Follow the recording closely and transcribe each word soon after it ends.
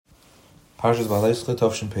Parshas Behaloscha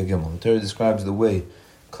Tavshin Pei Gimel. The Torah describes the way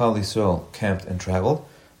Klal Yisrael camped and traveled,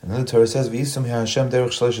 and then the Torah says, "V'yisam Hashem derech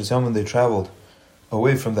shlosh yom." They traveled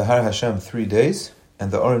away from the Har Hashem 3 days, and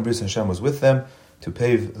the Aron Bris Hashem was with them to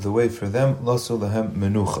pave the way for them. Lasu lahem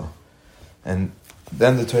menucha. And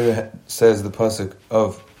then the Torah says the pasuk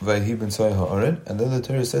of Vayhi ben Soy ha'aron, and then the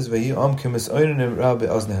Torah says Vayhi am kimis oynim ra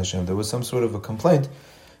be'azne Hashem. There was some sort of a complaint,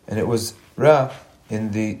 and it was ra in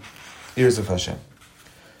the ears of Hashem.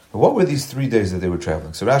 But what were these 3 days that they were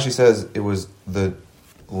traveling? So Rashi says it was the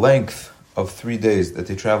length of 3 days that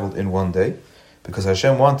they traveled in 1 day, because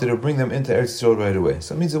Hashem wanted to bring them into Eretz Yisrael right away.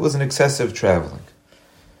 So it means it was an excessive traveling.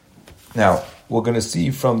 Now, we're going to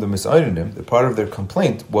see from the Misayrinim that part of their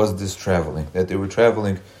complaint was this traveling, that they were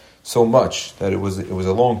traveling so much that it was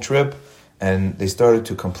a long trip, and they started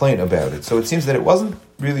to complain about it. So it seems that it wasn't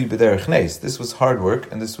really b'derech neis. This was hard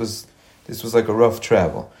work, and this was like a rough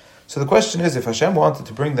travel. So the question is, if Hashem wanted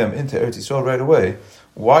to bring them into Eretz Yisrael right away,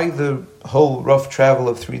 why the whole rough travel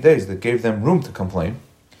of 3 days that gave them room to complain?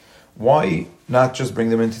 Why not just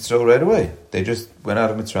bring them into Yisrael right away? They just went out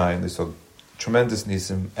of Mitzrayim, they saw tremendous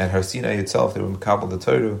nisim, and Har Sinai itself, they were Mekabel the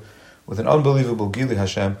Torah with an unbelievable Gili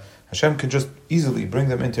Hashem. Hashem could just easily bring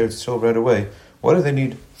them into Eretz Yisrael right away. Why do they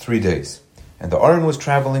need 3 days? And the Aron was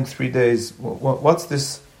traveling 3 days. What's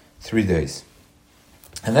this 3 days?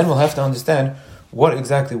 And then we'll have to understand what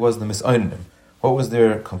exactly was the Misayrinim. What was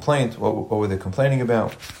their complaint? What were they complaining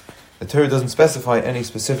about? The Torah doesn't specify any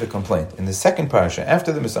specific complaint. In the second parasha,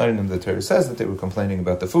 after the Misayrinim, the Torah says that they were complaining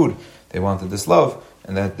about the food. They wanted this love,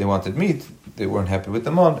 and that they wanted meat. They weren't happy with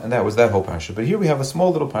the mon, and that was that whole parasha. But here we have a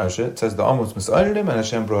small little parasha. It says the Amos Misayrinim, and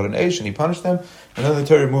Hashem brought an Eish, and He punished them. And then the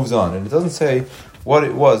Torah moves on, and it doesn't say what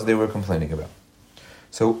it was they were complaining about.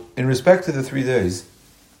 So, in respect to the 3 days,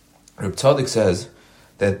 Reb Tzaddik says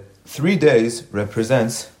that 3 days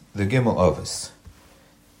represents the Gimel Avos.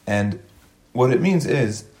 And what it means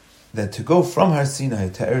is that to go from Har Sinai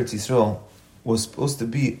to Eretz Yisrael was supposed to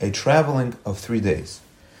be a traveling of 3 days.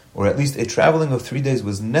 Or at least a traveling of 3 days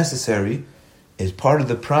was necessary as part of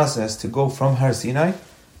the process to go from Har Sinai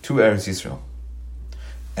to Eretz Yisrael.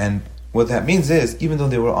 And what that means is, even though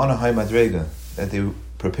they were on a high madrega, that they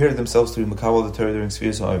prepared themselves to be Mekabel the Torah during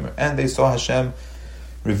Sfiras HaOmer, and they saw Hashem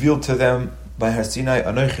revealed to them by Har Sinai,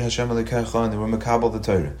 Anochi Hashem Elokecha, and they were Mekabel the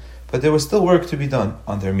Torah. But there was still work to be done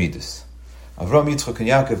on their midas. Avram, Yitzchak, and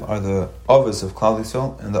Yaakov are the Avos of Klal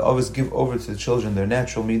Yisrael, and the Avos give over to the children their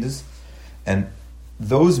natural midas, and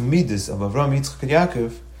those midas of Avram, Yitzchak, and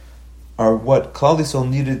Yaakov are what Klal Yisrael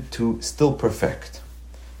needed to still perfect.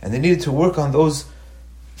 And they needed to work on those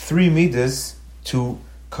 3 midas to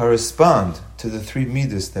correspond to the 3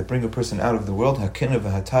 midas that bring a person out of the world, Hakinah,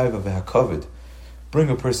 V'hatayva, V'hakavod, bring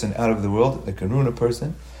a person out of the world, that can ruin a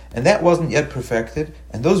person, and that wasn't yet perfected,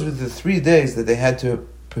 and those were the 3 days that they had to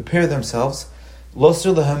prepare themselves,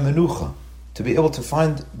 losir lahem menucha, to be able to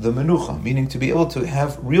find the menucha, meaning to be able to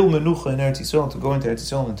have real menucha in Eretz Yisrael, to go into Eretz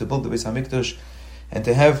Yisrael and to build the Beis HaMikdash, and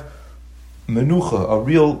to have menucha, a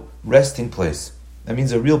real resting place. That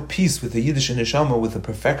means a real peace with the Yiddish neshama, with the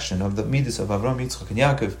perfection of the midas of Avram, Yitzchak, and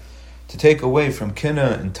Yaakov, to take away from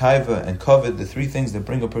Kina and Taiva and Kavod, the 3 things that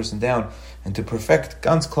bring a person down, and to perfect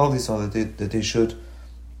Gans Klal Yisrael, that they should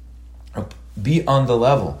be on the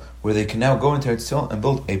level where they can now go into Eretz Yisrael and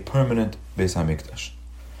build a permanent Beis HaMikdash.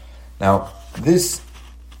 Now, these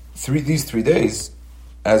 3 days,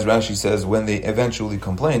 as Rashi says, when they eventually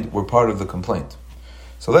complained, were part of the complaint.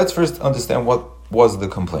 So let's first understand what was the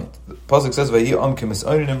complaint. The pasuk says, "Vayhi am ki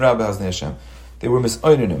misayrinim ra be'aznei Hashem." They were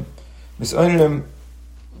misayrinim. Misayrinim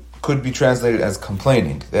could be translated as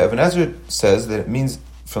complaining. The Even Ezra says that it means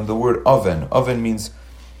from the word oven. Oven means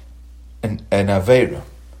an aveira.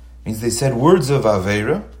 Means they said words of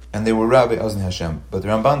aveira, and they were ra be'aznei Hashem. But the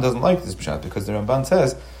Ramban doesn't like this pshat, because the Ramban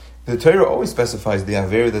says the Torah always specifies the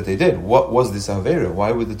aveira that they did. What was this aveira?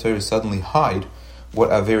 Why would the Torah suddenly hide what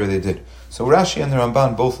aveira they did? So Rashi and the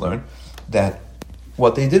Ramban both learn that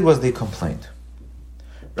what they did was they complained.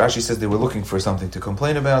 Rashi says they were looking for something to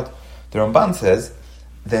complain about. The Ramban says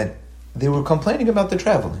that they were complaining about the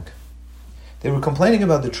traveling. They were complaining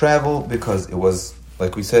about the travel because it was,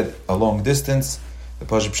 like we said, a long distance. The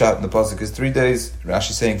Pashup Pshat in the Pasuk is 3 days.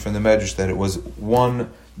 Rashi saying from the Medrash that it was 1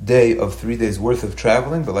 day of 3 days worth of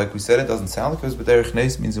traveling, but like we said, it doesn't sound like it was b'derech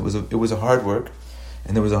neis, means it was a hard work,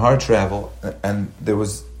 and there was a hard travel, and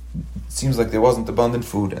it seems like there wasn't abundant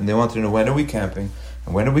food, and they wanted to know, when are we camping,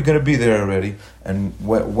 and when are we going to be there already, and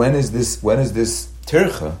when is this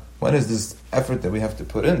tircha, when is this effort that we have to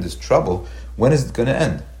put in, this trouble, when is it going to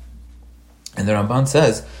end? And the Ramban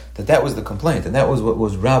says that was the complaint, and that was what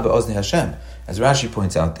was Ra be'ozni Hashem. As Rashi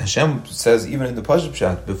points out, Hashem says, even in the Pashup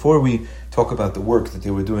Pshat, before we talk about the work that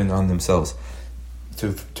they were doing on themselves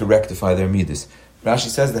to rectify their midas, Rashi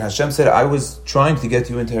says that Hashem said, I was trying to get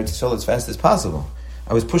you into Eretz Yisrael as fast as possible.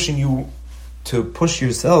 I was pushing you to push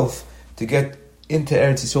yourself to get into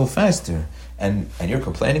Eretz Yisrael faster. And you're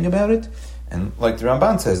complaining about it? And like the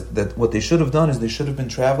Ramban says, that what they should have done is they should have been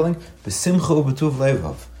traveling b'simcha u'b'tuv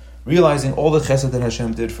levav, realizing all the chesed that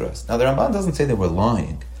Hashem did for us. Now the Ramban doesn't say they were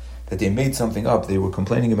lying, that they made something up, they were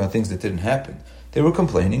complaining about things that didn't happen. They were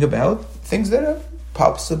complaining about things that are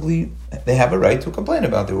possibly, they have a right to complain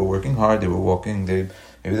about. They were working hard, they were walking, maybe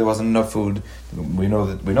there wasn't enough food. We know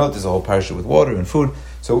that there's a whole parasha with water and food.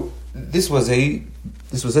 So this was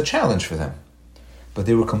a challenge for them. But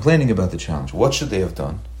they were complaining about the challenge. What should they have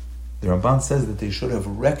done? The Ramban says that they should have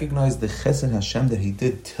recognized the chesed Hashem that He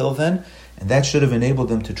did till then, and that should have enabled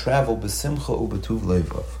them to travel b'simcha u'b'tuv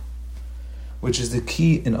levav, which is the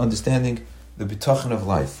key in understanding the bitachon of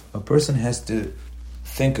life. A person has to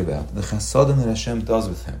think about the chasadim that Hashem does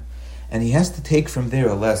with him, and he has to take from there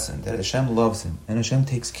a lesson that Hashem loves him, and Hashem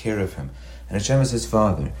takes care of him, and Hashem is his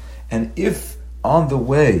father. And if on the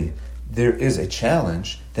way there is a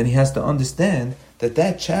challenge, then he has to understand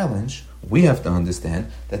that challenge, we have to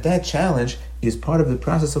understand that challenge is part of the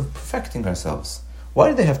process of perfecting ourselves. Why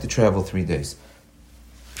do they have to travel 3 days?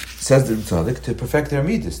 Says the Tzaddik, to perfect their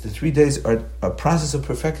midas. The 3 days are a process of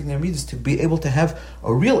perfecting their midas to be able to have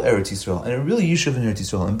a real Eretz Yisrael and a real Yishuv in Eretz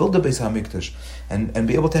Yisrael and build a Beis HaMikdash and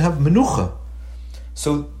be able to have menucha.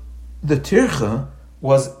 So the tircha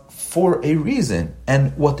was for a reason,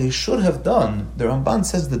 and what they should have done, the Ramban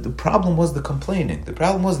says that the problem was the complaining. The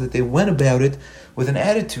problem was that they went about it with an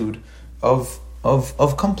attitude of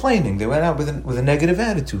complaining. They went out with a negative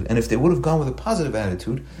attitude, and if they would have gone with a positive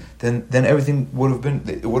attitude, then everything would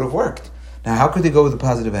have worked. Now, how could they go with a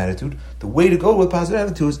positive attitude? The way to go with positive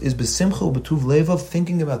attitudes is b'simcha u'b'tuv levav,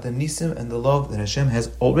 thinking about the nisim and the love that Hashem has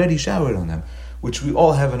already showered on them, which we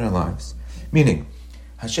all have in our lives. Meaning,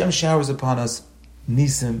 Hashem showers upon us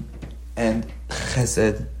nisim and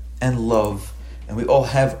chesed and love, and we all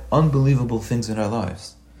have unbelievable things in our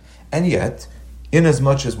lives. And yet, in as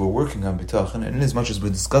much as we're working on bitachon, and in as much as we're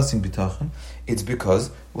discussing bitachon, it's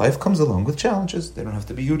because life comes along with challenges. They don't have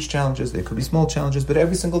to be huge challenges, they could be small challenges, but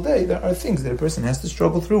every single day there are things that a person has to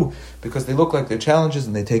struggle through because they look like they're challenges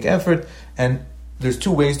and they take effort, and there's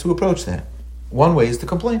 2 ways to approach that. One way is to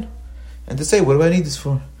complain and to say, what do I need this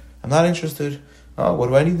for? I'm not interested. Oh, what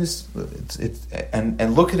do I need this?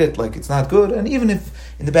 And look at it like it's not good. And even if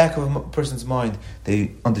in the back of a person's mind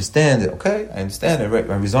they understand that, okay, I understand, I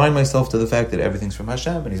resign myself to the fact that everything's from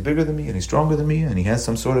Hashem and He's bigger than me and He's stronger than me and He has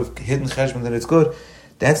some sort of hidden cheshbon that it's good,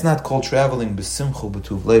 that's not called traveling b'simcha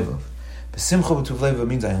b'tuv levav. B'simcha b'tuv levav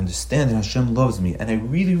means I understand that Hashem loves me, and I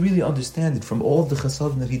really, really understand it from all of the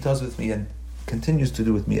chasadim that He does with me and continues to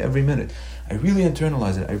do with me every minute. I really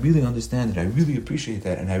internalize it, I really understand it, I really appreciate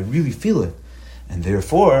that, and I really feel it. And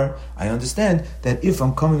therefore, I understand that if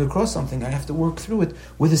I'm coming across something, I have to work through it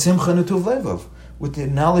with a simcha nutuv levav, with the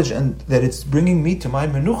knowledge and that it's bringing me to my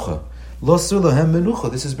menucha. Lo sulahem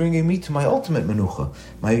menucha. This is bringing me to my ultimate menucha,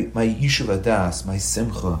 my yishuv adas, my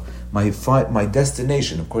simcha, my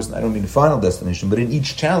destination. Of course, I don't mean the final destination, but in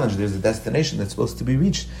each challenge, there's a destination that's supposed to be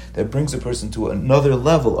reached that brings a person to another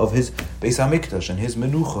level of his Beis HaMikdash and his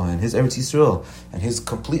menucha and his Eretz Yisrael and his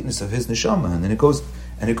completeness of his neshama, and then it goes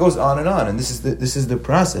on and on. And this is the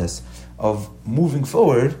process of moving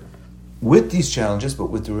forward with these challenges,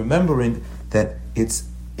 but with the remembering that it's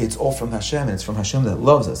all from Hashem, and it's from Hashem that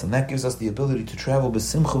loves us, and that gives us the ability to travel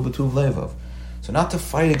b'simcha b'tuv levav. So not to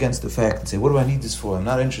fight against the fact and say, what do I need this for? I'm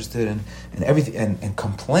not interested in everything, and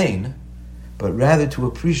complain, but rather to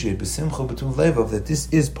appreciate b'simcha b'tuv levav that this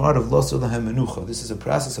is part of lo solahem menucha. This is a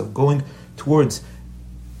process of going towards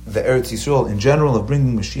the Eretz Yisrael in general, of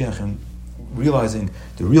bringing Mashiach and realizing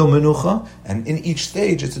the real menucha, and in each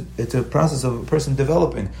stage it's a process of a person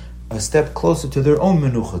developing a step closer to their own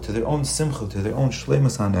menucha, to their own simcha, to their own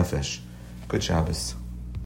shleimus hanefesh. Good Shabbos.